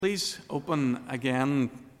Please open again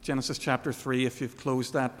Genesis chapter 3 if you've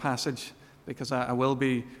closed that passage, because I will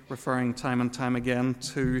be referring time and time again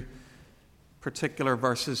to particular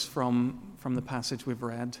verses from the passage we've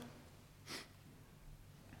read.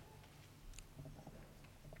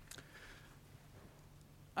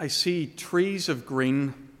 I see trees of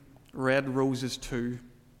green, red roses too.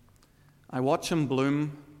 I watch them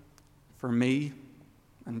bloom for me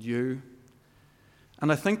and you,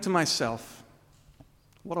 and I think to myself,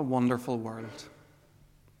 what a wonderful world.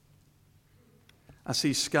 I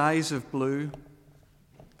see skies of blue,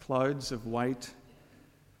 clouds of white,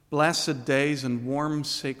 blessed days and warm,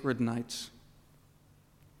 sacred nights.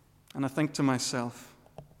 And I think to myself,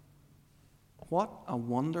 what a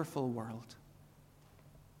wonderful world.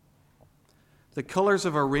 The colors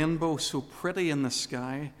of a rainbow so pretty in the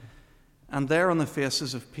sky, and there on the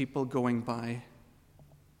faces of people going by.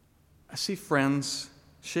 I see friends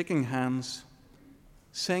shaking hands,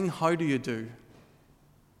 saying, "How do you do?"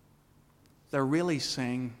 They're really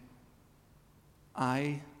saying,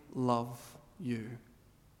 "I love you."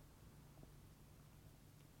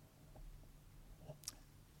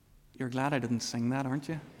 You're glad I didn't sing that, aren't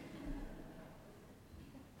you?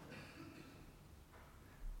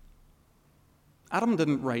 Adam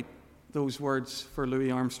didn't write those words for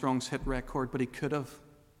Louis Armstrong's hit record, but he could have.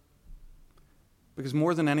 Because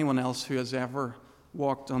more than anyone else who has ever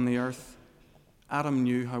walked on the earth, Adam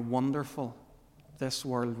knew how wonderful this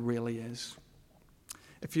world really is.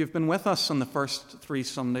 If you've been with us on the first 3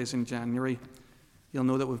 Sundays in January, you'll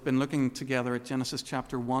know that we've been looking together at Genesis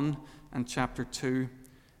chapter 1 and chapter 2,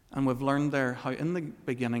 and we've learned there how in the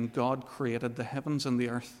beginning God created the heavens and the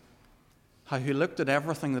earth, how he looked at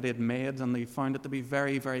everything that he had made and he found it to be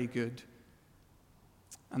very, very good.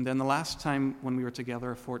 And then the last time when we were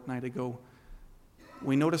together a fortnight ago,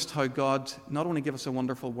 we noticed how God not only gave us a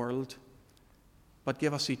wonderful world, but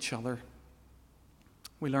gave us each other.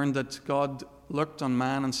 We learned that God looked on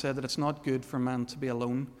man and said that it's not good for man to be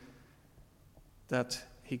alone, that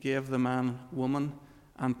he gave the man woman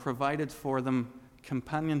and provided for them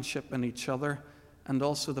companionship in each other, and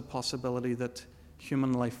also the possibility that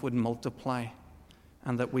human life would multiply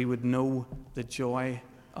and that we would know the joy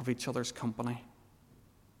of each other's company.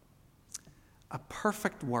 A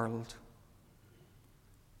perfect world,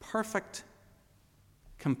 perfect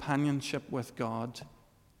companionship with God,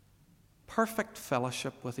 perfect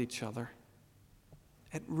fellowship with each other.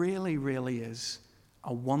 It really, really is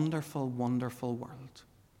a wonderful, wonderful world.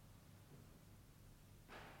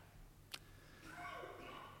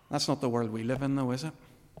 That's not the world we live in, though, is it?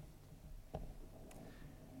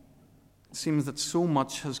 It seems that so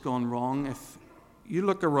much has gone wrong. If you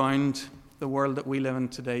look around the world that we live in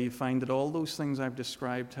today, you find that all those things I've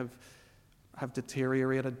described have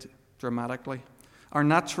deteriorated dramatically. Our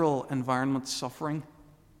natural environment's suffering.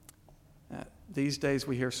 These days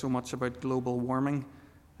we hear so much about global warming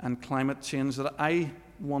and climate change that I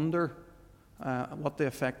wonder what the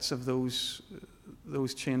effects of those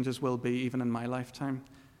changes will be even in my lifetime.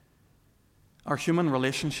 Our human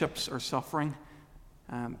relationships are suffering.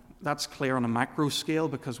 That's clear on a macro scale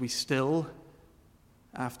because we still,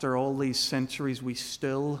 after all these centuries, we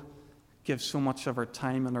still give so much of our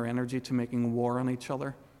time and our energy to making war on each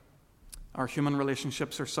other. Our human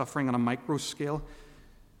relationships are suffering on a micro scale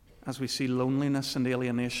as we see loneliness and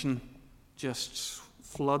alienation just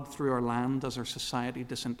flood through our land as our society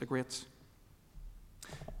disintegrates.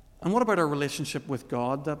 And what about our relationship with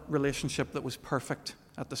God, that relationship that was perfect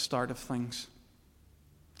at the start of things?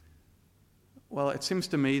 Well, it seems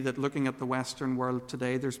to me that looking at the Western world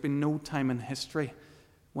today, there's been no time in history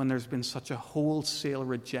when there's been such a wholesale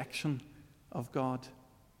rejection of God.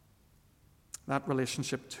 That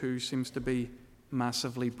relationship, too, seems to be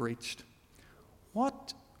massively breached.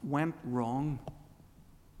 What went wrong?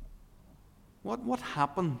 What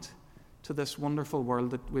happened to this wonderful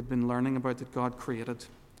world that we'd been learning about that God created?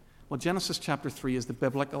 Well, Genesis chapter 3 is the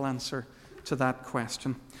biblical answer to that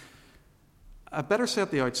question. I better say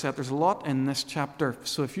at the outset, there's a lot in this chapter,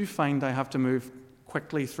 so if you find I have to move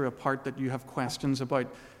quickly through a part that you have questions about,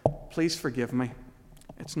 please forgive me.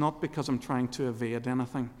 It's not because I'm trying to evade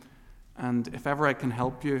anything. And if ever I can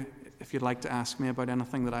help you, if you'd like to ask me about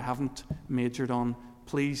anything that I haven't majored on,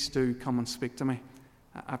 please do come and speak to me.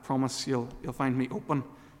 I promise you'll find me open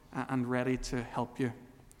and ready to help you.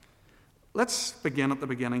 Let's begin at the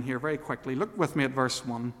beginning here very quickly. Look with me at verse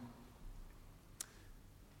 1.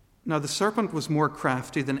 Now the serpent was more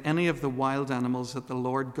crafty than any of the wild animals that the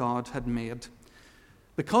Lord God had made.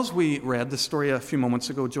 Because we read the story a few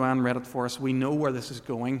moments ago, Joanne read it for us, we know where this is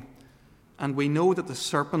going. And we know that the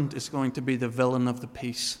serpent is going to be the villain of the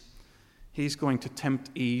piece. He's going to tempt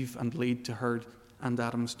Eve and lead to her and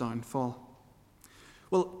Adam's downfall.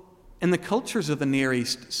 Well, in the cultures of the Near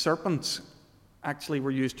East, serpents actually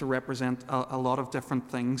were used to represent a lot of different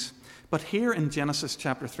things. But here in Genesis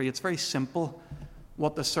chapter 3, it's very simple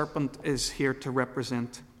what the serpent is here to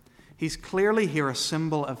represent. He's clearly here a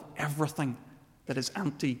symbol of everything that is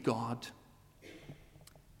anti-God.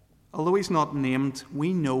 Although he's not named,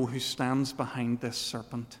 we know who stands behind this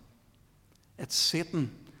serpent. It's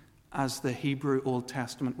Satan, as the Hebrew Old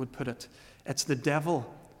Testament would put it. It's the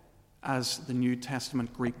devil, as the New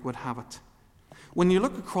Testament Greek would have it. When you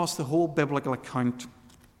look across the whole biblical account,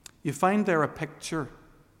 you find there a picture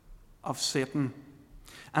of Satan.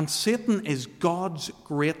 And Satan is God's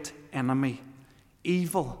great enemy,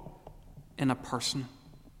 evil in a person.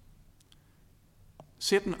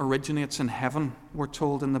 Satan originates in heaven, we're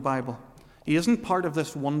told in the Bible. He isn't part of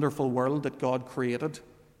this wonderful world that God created.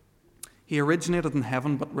 He originated in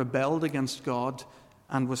heaven but rebelled against God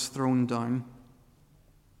and was thrown down.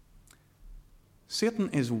 Satan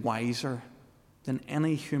is wiser than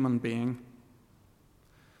any human being,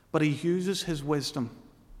 but he uses his wisdom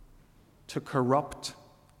to corrupt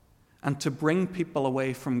and to bring people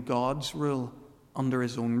away from God's rule under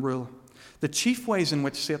his own rule. The chief ways in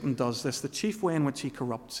which Satan does this, the chief way in which he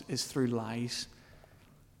corrupts, is through lies.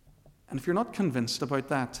 And if you're not convinced about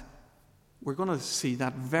that, we're going to see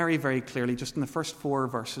that very, very clearly just in the first 4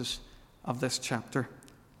 verses of this chapter.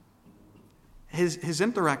 His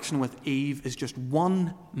interaction with Eve is just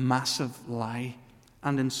one massive lie,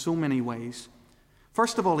 and in so many ways.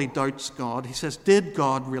 First of all, he doubts God. He says, "Did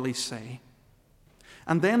God really say?"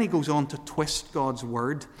 And then he goes on to twist God's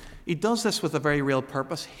word. He does this with a very real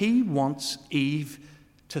purpose. He wants Eve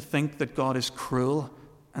to think that God is cruel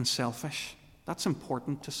and selfish. That's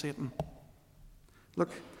important to Satan.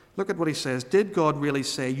 Look at what he says. "Did God really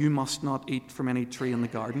say, 'You must not eat from any tree in the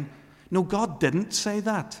garden'?" No, God didn't say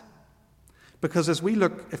that. Because if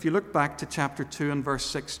you look back to chapter 2 and verse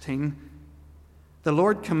 16, the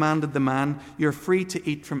Lord commanded the man, "You're free to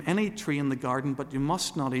eat from any tree in the garden, but you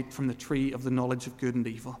must not eat from the tree of the knowledge of good and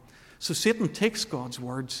evil." So Satan takes God's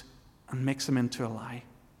words and makes them into a lie.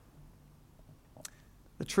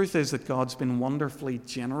 The truth is that God's been wonderfully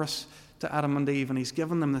generous to Adam and Eve, and he's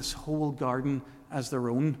given them this whole garden as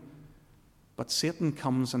their own. But Satan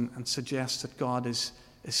comes and suggests that God is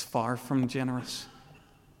far from generous.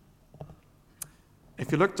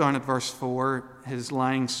 If you look down at verse 4, his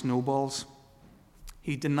lying snowballs,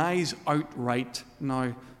 he denies outright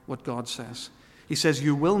now what God says. He says,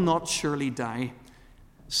 "You will not surely die."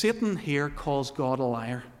 Satan here calls God a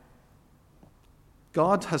liar.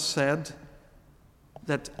 God has said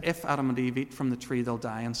that if Adam and Eve eat from the tree, they'll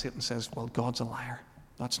die. And Satan says, well, God's a liar.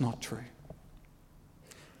 That's not true.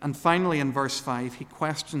 And finally, in verse 5, he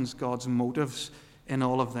questions God's motives in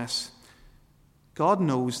all of this. God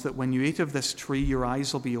knows that when you eat of this tree, your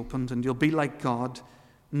eyes will be opened and you'll be like God,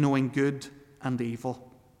 knowing good and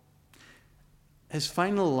evil. His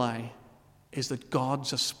final lie is that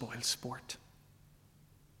God's a spoilsport.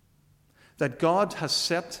 That God has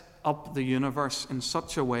set up the universe in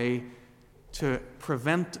such a way to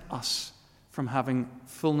prevent us from having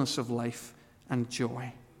fullness of life and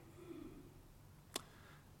joy.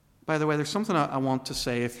 By the way, there's something I want to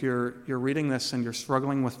say if you're reading this and you're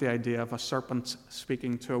struggling with the idea of a serpent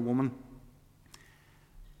speaking to a woman.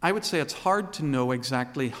 I would say it's hard to know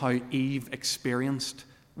exactly how Eve experienced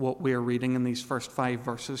what we're reading in these first 5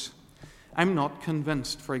 verses. I'm not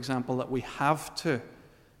convinced, for example, that we have to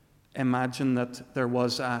imagine that there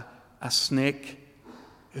was a snake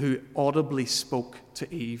who audibly spoke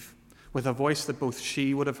to Eve with a voice that both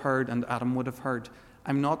she would have heard and Adam would have heard.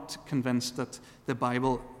 I'm not convinced that the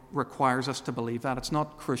Bible requires us to believe that. It's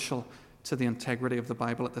not crucial to the integrity of the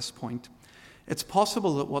Bible at this point. It's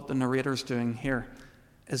possible that what the narrator's doing here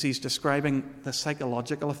is he's describing the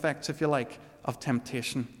psychological effects, if you like, of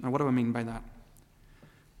temptation. Now, what do I mean by that?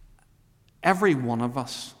 Every one of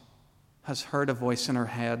us has heard a voice in our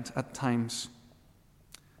head at times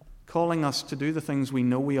calling us to do the things we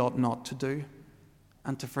know we ought not to do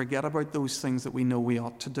and to forget about those things that we know we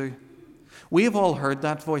ought to do. We have all heard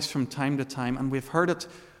that voice from time to time, and we've heard it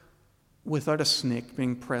without a snake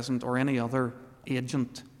being present or any other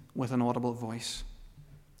agent with an audible voice.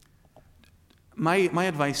 My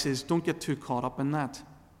advice is don't get too caught up in that.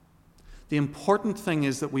 The important thing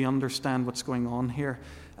is that we understand what's going on here,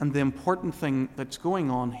 and the important thing that's going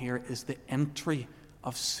on here is the entry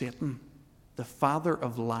of Satan, the father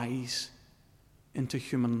of lies, into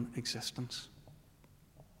human existence.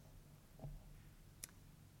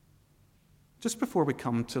 Just before we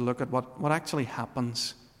come to look at what actually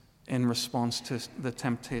happens in response to the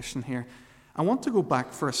temptation here, I want to go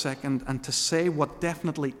back for a second and to say what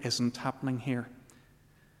definitely isn't happening here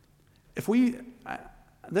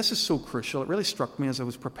This is so crucial. It really struck me as I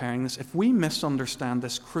was preparing this. If we misunderstand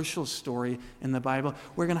this crucial story in the Bible,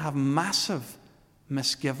 we're going to have massive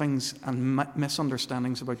misgivings and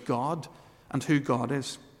misunderstandings about God and who God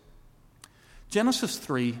is. Genesis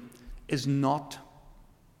 3 is not,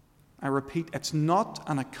 I repeat, it's not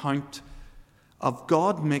an account of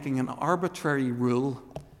God making an arbitrary rule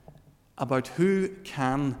about who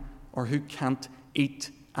can or who can't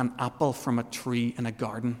eat an apple from a tree in a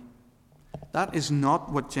garden. That is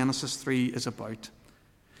not what Genesis 3 is about.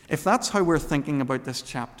 If that's how we're thinking about this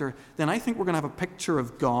chapter, then I think we're going to have a picture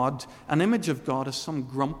of God, an image of God as some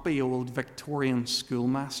grumpy old Victorian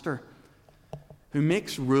schoolmaster who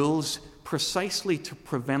makes rules precisely to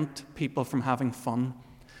prevent people from having fun,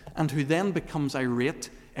 and who then becomes irate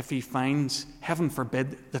if he finds, heaven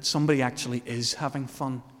forbid, that somebody actually is having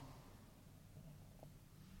fun.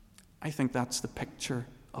 I think that's the picture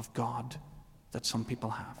of God that some people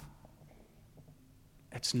have.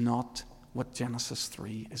 It's not what Genesis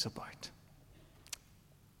 3 is about.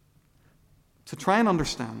 To try and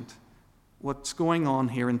understand what's going on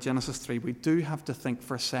here in Genesis 3, we do have to think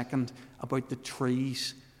for a second about the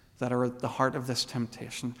trees that are at the heart of this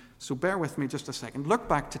temptation. So bear with me just a second. Look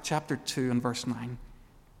back to chapter 2 and verse 9.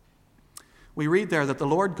 We read there that the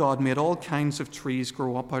Lord God made all kinds of trees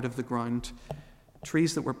grow up out of the ground,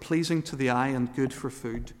 trees that were pleasing to the eye and good for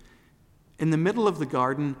food. In the middle of the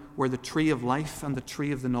garden were the tree of life and the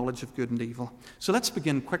tree of the knowledge of good and evil. So let's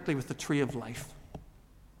begin quickly with the tree of life.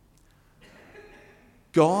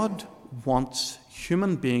 God wants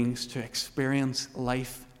human beings to experience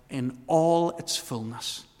life in all its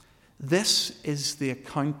fullness. This is the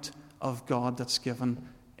account of God that's given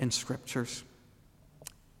in Scriptures.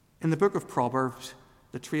 In the book of Proverbs,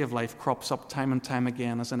 the tree of life crops up time and time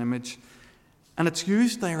again as an image. And it's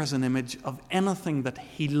used there as an image of anything that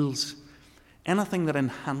heals, anything that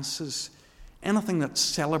enhances, anything that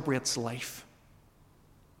celebrates life.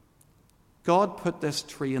 God put this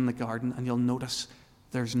tree in the garden, and you'll notice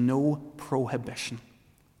there's no prohibition.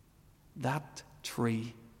 That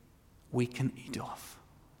tree we can eat of.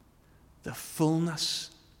 The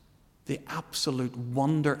fullness, the absolute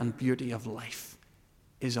wonder and beauty of life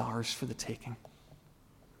is ours for the taking.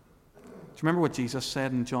 Do you remember what Jesus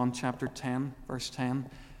said in John chapter 10, verse 10?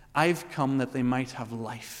 I've come that they might have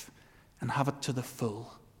life and have it to the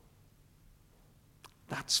full.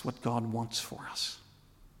 That's what God wants for us.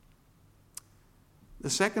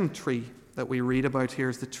 The second tree that we read about here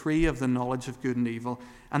is the tree of the knowledge of good and evil,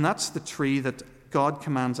 and that's the tree that God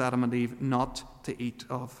commands Adam and Eve not to eat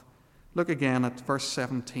of. Look again at verse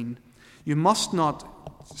 17.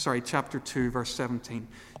 Chapter 2, verse 17.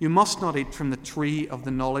 You must not eat from the tree of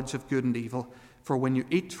the knowledge of good and evil, for when you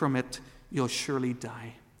eat from it, you'll surely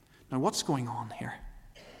die. Now, what's going on here?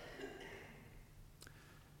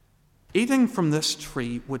 Eating from this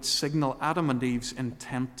tree would signal Adam and Eve's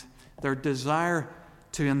intent, their desire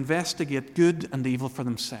to investigate good and evil for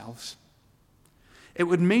themselves. It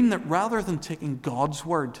would mean that rather than taking God's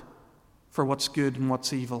word for what's good and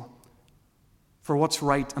what's evil, for what's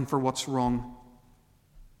right and for what's wrong,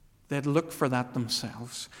 they'd look for that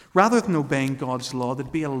themselves. Rather than obeying God's law,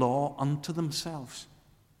 they'd be a law unto themselves.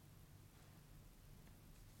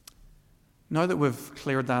 Now that we've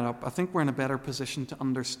cleared that up, I think we're in a better position to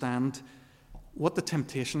understand what the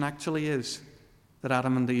temptation actually is that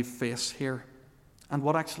Adam and Eve face here, and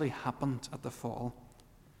what actually happened at the fall.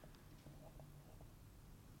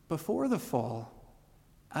 Before the fall,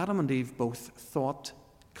 Adam and Eve both thought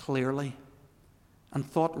clearly and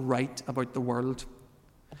thought right about the world.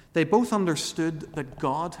 They both understood that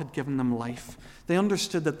God had given them life. They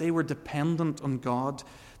understood that they were dependent on God.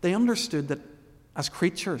 They understood that as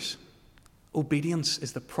creatures, obedience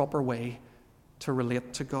is the proper way to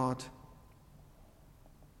relate to God.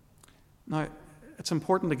 Now, it's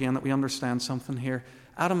important again that we understand something here.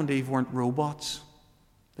 Adam and Eve weren't robots.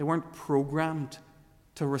 They weren't programmed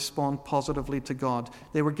to respond positively to God.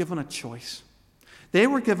 They were given a choice. They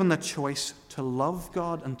were given the choice to love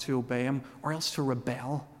God and to obey Him, or else to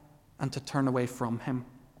rebel and to turn away from Him.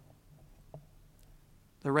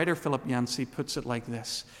 The writer Philip Yancey puts it like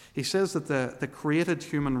this. He says that the created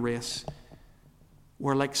human race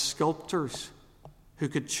were like sculptors who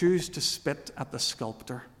could choose to spit at the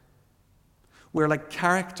sculptor. We're like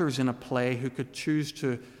characters in a play who could choose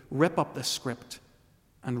to rip up the script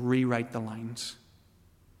and rewrite the lines.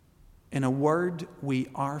 In a word, we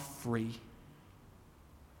are free.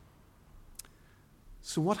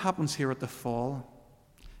 So what happens here at the fall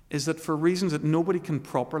is that for reasons that nobody can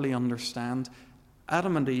properly understand,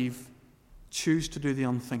 Adam and Eve choose to do the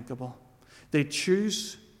unthinkable. They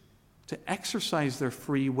choose to exercise their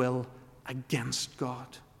free will against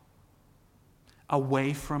God.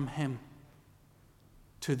 away from him,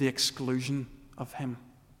 to the exclusion of him.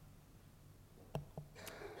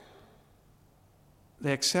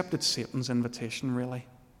 They accepted Satan's invitation, really,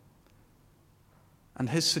 and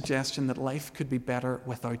his suggestion that life could be better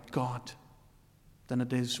without God than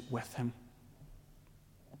it is with him.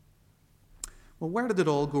 Well, where did it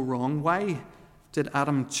all go wrong? Why did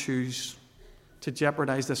Adam choose to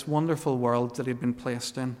jeopardize this wonderful world that he'd been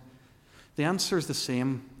placed in? The answer is the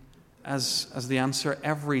same as the answer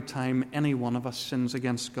every time any one of us sins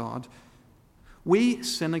against God. We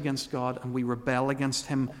sin against God and we rebel against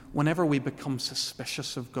him whenever we become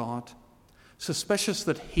suspicious of God, suspicious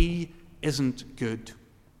that he isn't good,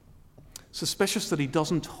 suspicious that he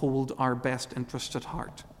doesn't hold our best interests at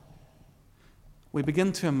heart. We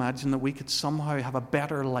begin to imagine that we could somehow have a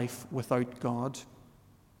better life without God.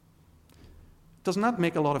 Doesn't that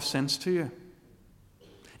make a lot of sense to you?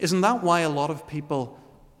 Isn't that why a lot of people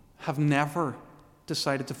have never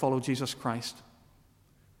decided to follow Jesus Christ?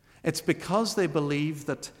 It's because they believe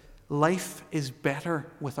that life is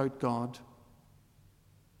better without God.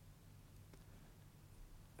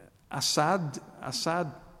 A sad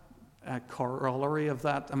corollary of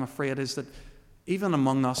that, I'm afraid, is that even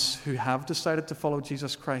among us who have decided to follow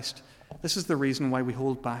Jesus Christ, this is the reason why we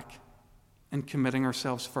hold back in committing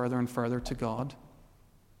ourselves further and further to God.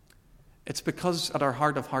 It's because at our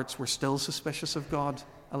heart of hearts we're still suspicious of God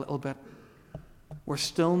a little bit. We're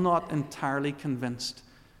still not entirely convinced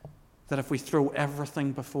that if we throw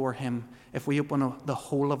everything before him, if we open the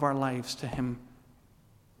whole of our lives to him,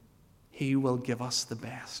 he will give us the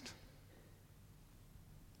best.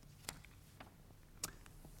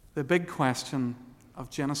 The big question of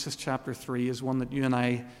Genesis chapter 3 is one that you and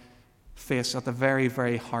I face at the very,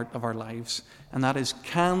 very heart of our lives, and that is,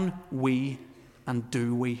 can we and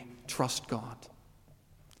do we trust God?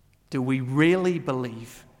 Do we really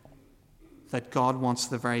believe that God wants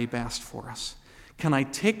the very best for us? Can I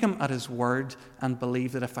take him at his word and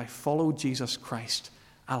believe that if I follow Jesus Christ,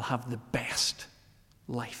 I'll have the best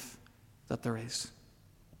life that there is?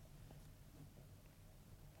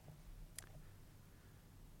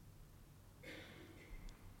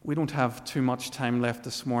 We don't have too much time left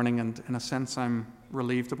this morning, and in a sense I'm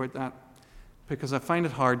relieved about that, because I find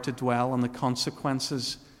it hard to dwell on the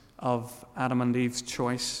consequences of Adam and Eve's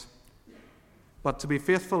choice. But to be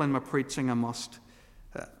faithful in my preaching, I must.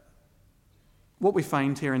 What we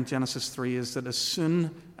find here in Genesis 3 is that as soon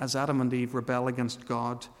as Adam and Eve rebel against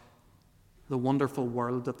God, the wonderful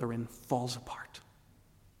world that they're in falls apart.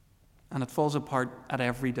 And it falls apart at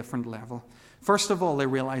every different level. First of all, they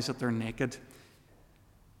realize that they're naked,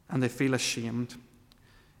 and they feel ashamed.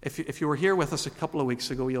 If you were here with us a couple of weeks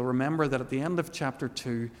ago, you'll remember that at the end of chapter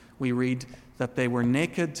 2, we read that they were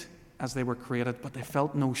naked as they were created, but they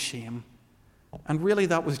felt no shame. And really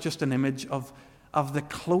that was just an image of the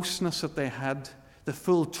closeness that they had, the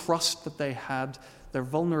full trust that they had, their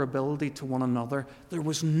vulnerability to one another. There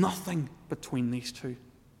was nothing between these two.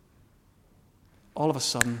 All of a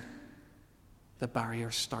sudden, the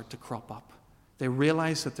barriers start to crop up. They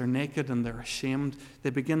realize that they're naked and they're ashamed. They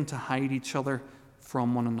begin to hide each other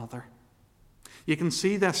from one another. You can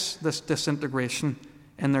see this disintegration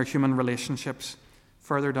in their human relationships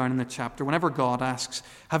further down in the chapter. Whenever God asks,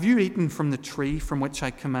 "Have you eaten from the tree from which I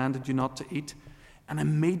commanded you not to eat?" And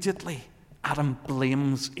immediately Adam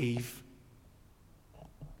blames Eve.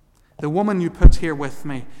 "The woman you put here with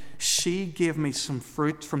me, she gave me some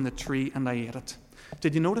fruit from the tree and I ate it."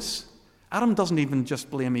 Did you notice? Adam doesn't even just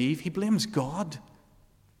blame Eve, he blames God.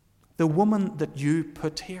 The woman that you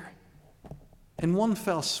put here. In one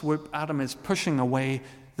fell swoop, Adam is pushing away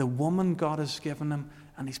the woman God has given him,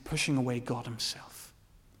 and he's pushing away God himself.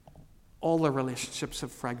 All their relationships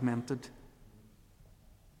have fragmented.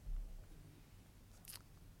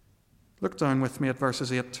 Look down with me at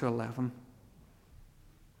verses 8 to 11.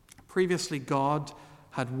 Previously, God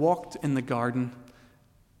had walked in the garden,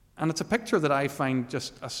 and it's a picture that I find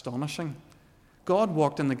just astonishing. God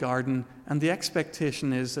walked in the garden, and the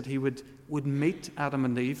expectation is that he would meet Adam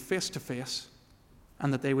and Eve face to face,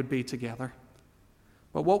 and that they would be together.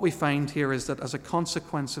 But what we find here is that as a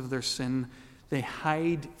consequence of their sin, they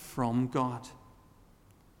hide from God,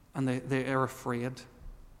 and they are afraid.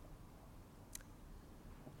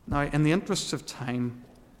 Now, in the interests of time,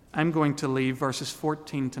 I'm going to leave verses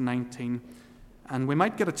 14 to 19, and we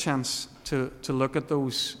might get a chance to look at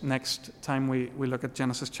those next time we look at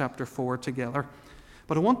Genesis chapter 4 together.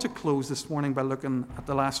 But I want to close this morning by looking at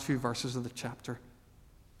the last few verses of the chapter.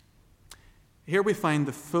 Here we find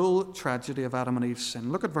the full tragedy of Adam and Eve's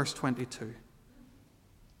sin. Look at verse 22.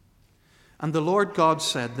 "And the Lord God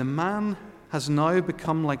said, 'The man has now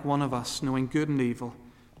become like one of us, knowing good and evil.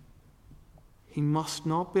 he must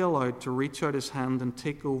not be allowed to reach out his hand and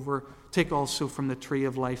take also from the tree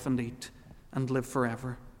of life and eat and live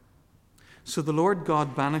forever. So the Lord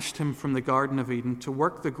God banished him from the Garden of Eden to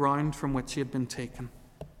work the ground from which he had been taken.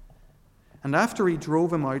 And after he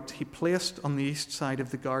drove him out, he placed on the east side of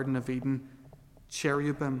the Garden of Eden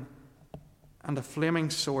cherubim and a flaming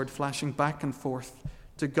sword flashing back and forth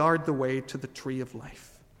to guard the way to the tree of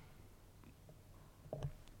life.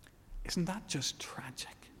 Isn't that just tragic?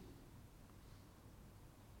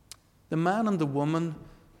 The man and the woman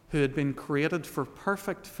who had been created for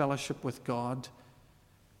perfect fellowship with God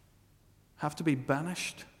have to be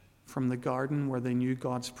banished from the garden where they knew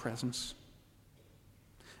God's presence.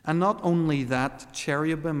 And not only that,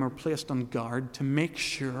 cherubim are placed on guard to make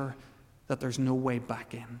sure that there's no way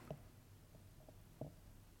back in.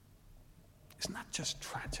 Isn't that just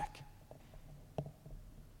tragic?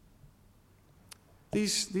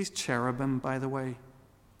 These cherubim, by the way,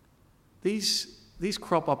 these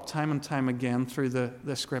crop up time and time again through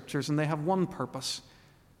the scriptures, and they have one purpose.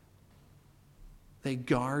 They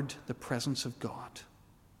guard the presence of God.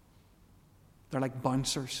 They're like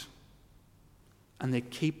bouncers, and they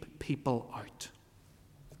keep people out.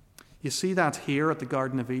 You see that here at the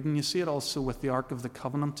Garden of Eden. You see it also with the Ark of the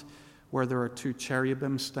Covenant, where there are two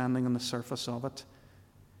cherubim standing on the surface of it.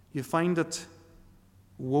 You find it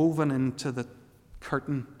woven into the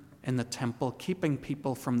curtain in the temple, keeping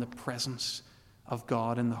people from the presence of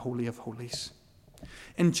God in the Holy of Holies.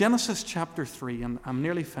 In Genesis chapter 3, and I'm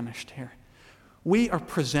nearly finished here, we are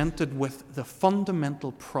presented with the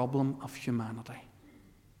fundamental problem of humanity.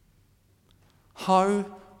 How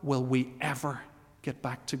will we ever get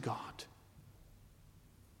back to God?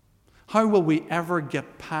 How will we ever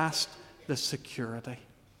get past the security?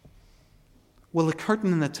 Will the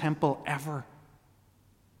curtain in the temple ever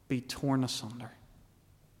be torn asunder?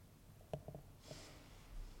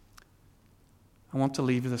 I want to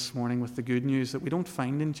leave you this morning with the good news that we don't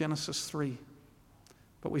find in Genesis 3,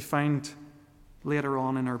 but we find later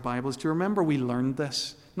on in our Bibles. Do you remember we learned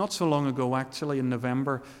this not so long ago, actually, in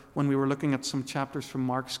November, when we were looking at some chapters from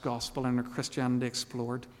Mark's Gospel in our Christianity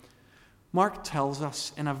Explored? Mark tells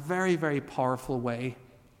us in a very, very powerful way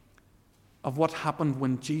of what happened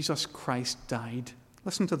when Jesus Christ died.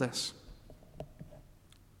 Listen to this.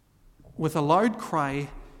 With a loud cry,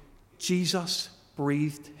 Jesus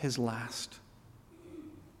breathed his last.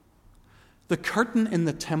 The curtain in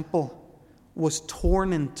the temple was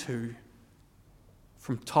torn in two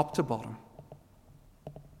from top to bottom.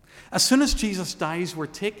 As soon as Jesus dies, we're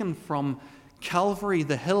taken from Calvary,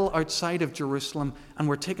 the hill outside of Jerusalem, and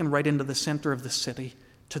we're taken right into the center of the city,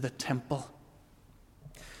 to the temple.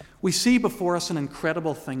 We see before us an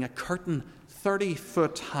incredible thing, a curtain 30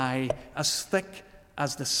 foot high, as thick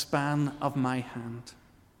as the span of my hand.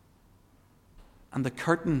 And the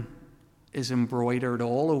curtain is embroidered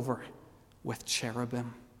all over with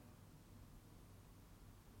cherubim.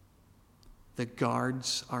 The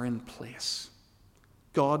guards are in place.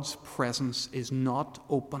 God's presence is not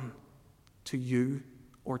open to you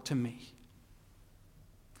or to me.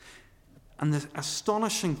 And the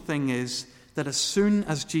astonishing thing is that as soon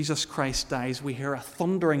as Jesus Christ dies, we hear a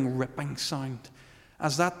thundering, ripping sound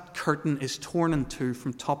as that curtain is torn in two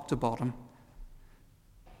from top to bottom.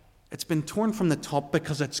 It's been torn from the top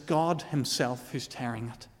because it's God himself who's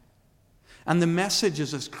tearing it. And the message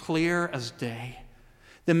is as clear as day.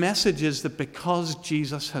 The message is that because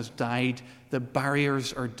Jesus has died, the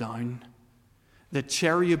barriers are down. The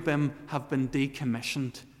cherubim have been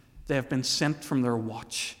decommissioned. They have been sent from their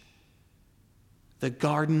watch. The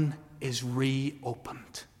garden is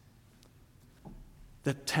reopened.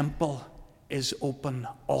 The temple is open,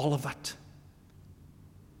 all of it,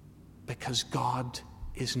 because God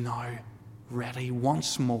is now ready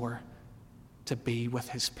once more to be with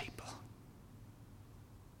his people.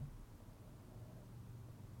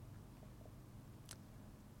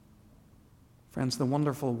 Friends, the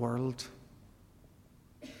wonderful world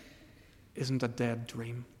isn't a dead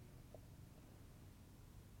dream.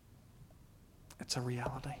 It's a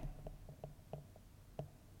reality.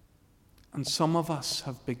 And some of us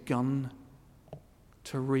have begun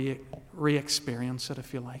to re-experience it,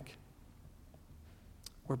 if you like.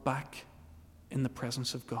 We're back in the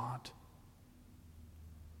presence of God.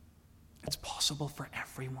 It's possible for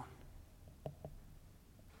everyone.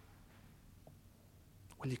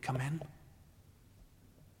 Will you come in?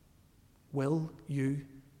 Will you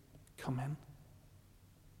come in?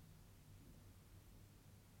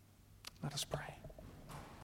 Let us pray.